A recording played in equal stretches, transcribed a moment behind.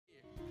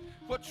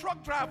What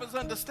truck drivers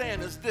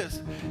understand is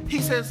this. He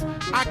says,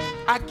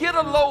 I get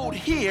a load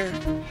here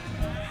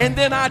and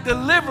then I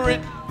deliver it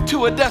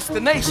to a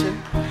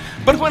destination.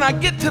 But when I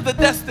get to the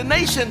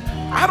destination,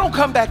 I don't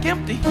come back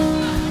empty.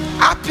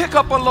 I pick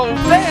up a load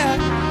there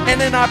and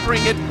then I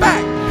bring it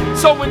back.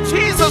 So when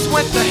Jesus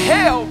went to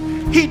hell,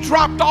 he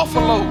dropped off a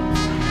load,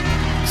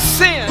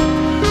 sin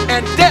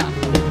and death.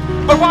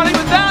 But while he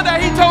was down there,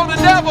 he told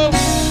the devil,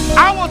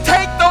 I will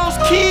take those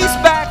keys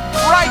back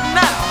right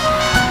now.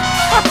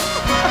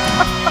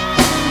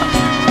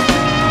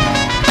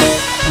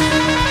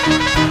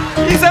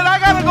 He said, I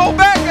got to go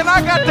back and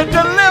I got to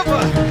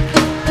deliver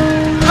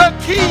the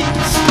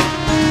keys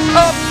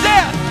of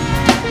death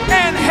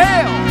and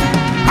hell.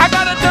 I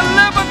got to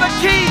deliver the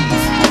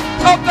keys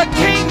of the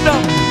kingdom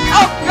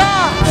of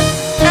God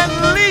and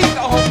lead.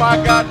 Oh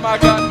my God, my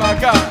God, my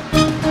God.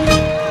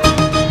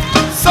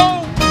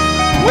 So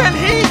when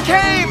he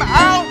came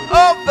out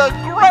of the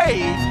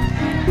grave,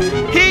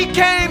 he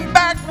came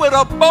back with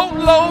a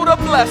boatload of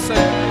blessing.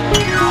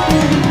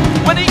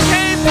 When he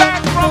came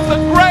back from the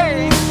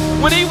grave,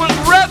 when he was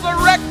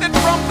resurrected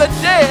from the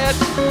dead,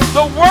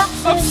 the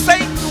works of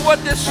Satan were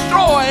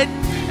destroyed,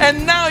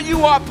 and now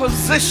you are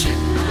positioned.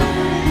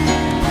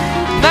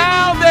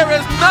 Now there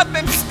is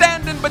nothing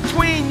standing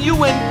between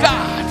you and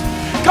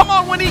God. Come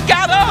on, when he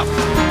got up,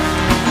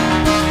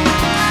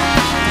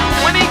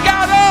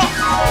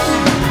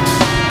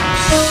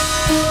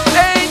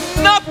 there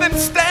ain't nothing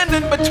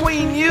standing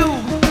between you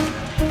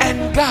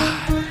and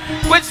God,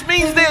 which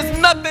means there's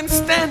nothing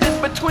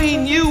standing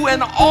between you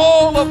and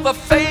all of the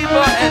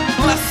favor and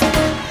blessing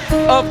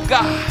of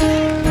God.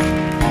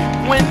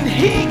 When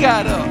he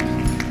got up,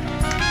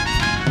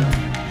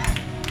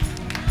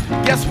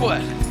 guess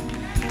what?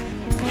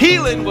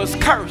 Healing was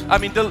cursed.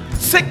 The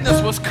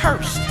sickness was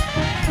cursed.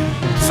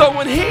 So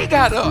when he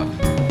got up,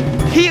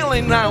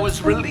 healing now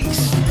is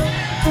released.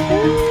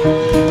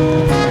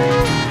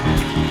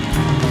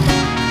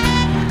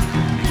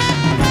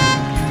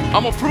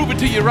 I'm going to prove it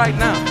to you right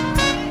now.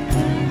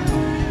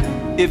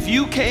 If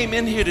you came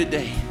in here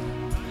today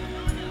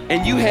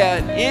and you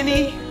had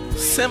any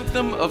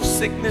symptom of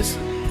sickness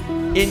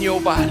in your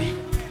body,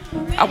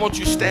 I want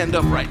you to stand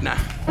up right now.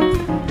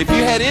 If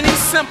you had any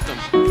symptom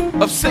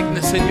of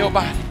sickness in your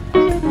body,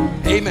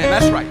 amen,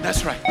 that's right,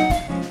 that's right.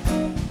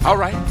 All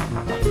right.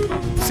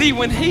 See,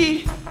 when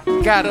he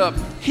got up,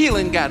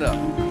 healing got up.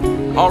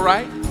 All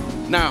right.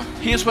 Now,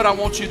 here's what I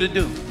want you to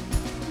do.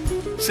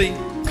 See,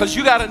 because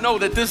you got to know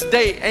that this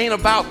day ain't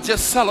about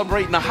just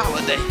celebrating a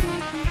holiday.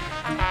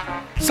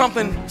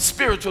 Something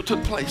spiritual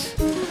took place.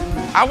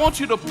 I want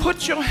you to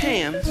put your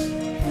hands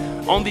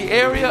on the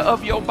area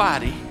of your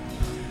body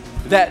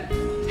that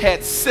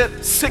had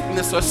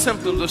sickness or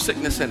symptoms of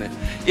sickness in it.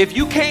 If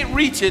you can't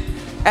reach it,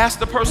 ask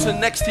the person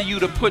next to you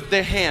to put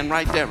their hand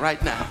right there,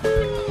 right now.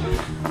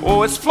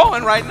 Oh, it's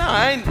flowing right now.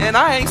 I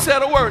ain't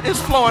said a word. It's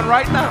flowing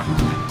right now.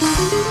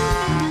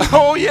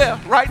 Oh, yeah,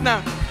 right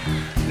now.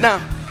 Now,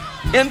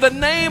 in the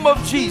name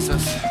of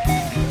Jesus,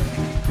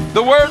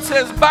 the word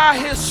says, by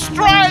his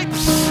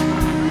stripes,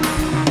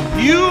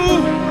 you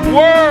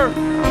were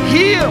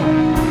healed.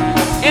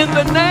 In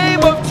the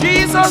name of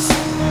Jesus,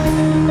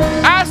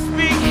 I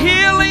speak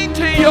healing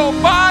to your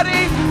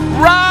body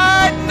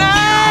right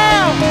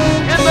now.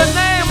 In the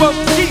name of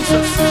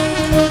Jesus,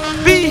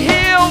 be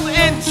healed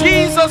in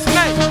Jesus'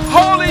 name.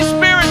 Holy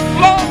Spirit,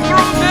 flow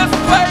through this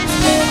place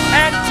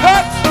and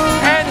touch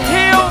and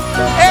heal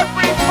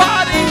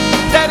everybody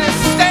that is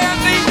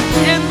standing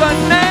in the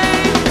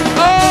name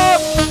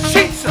of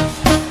Jesus.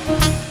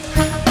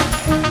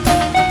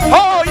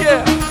 Oh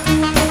yeah.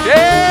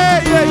 Yeah.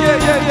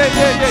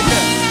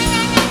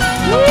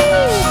 Woo,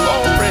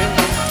 glory.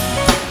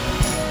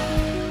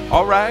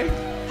 All right.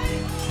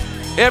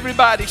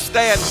 Everybody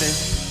standing.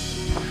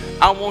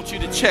 I want you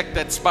to check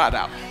that spot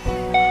out.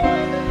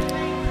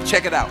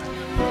 Check it out.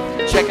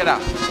 Check it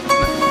out.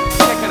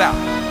 Check it out.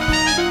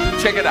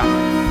 Check it out.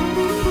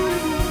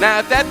 Now,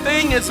 if that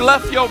thing has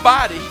left your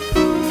body,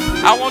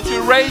 I want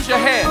you to raise your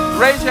hand.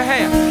 Raise your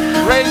hand.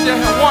 Raise your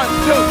hand. 1,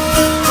 2,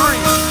 3,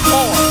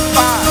 4,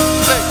 5,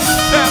 6,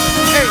 7,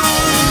 8,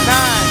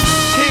 9,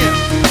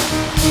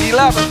 10,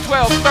 11,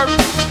 12, 13,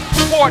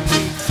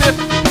 14,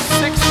 15,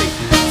 16,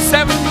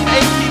 17,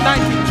 18,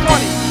 19,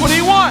 20,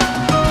 21,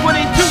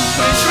 22,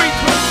 23,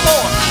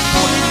 24,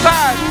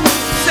 25,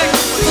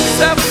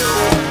 26, 27,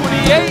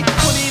 28,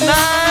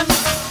 29,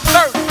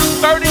 30,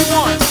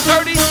 31,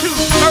 32,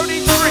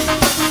 33,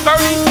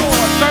 34,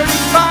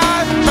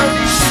 35,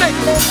 36,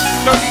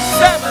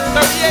 37,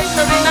 38,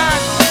 39,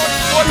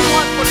 40,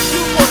 41,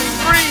 42,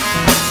 43,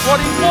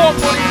 44,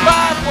 45,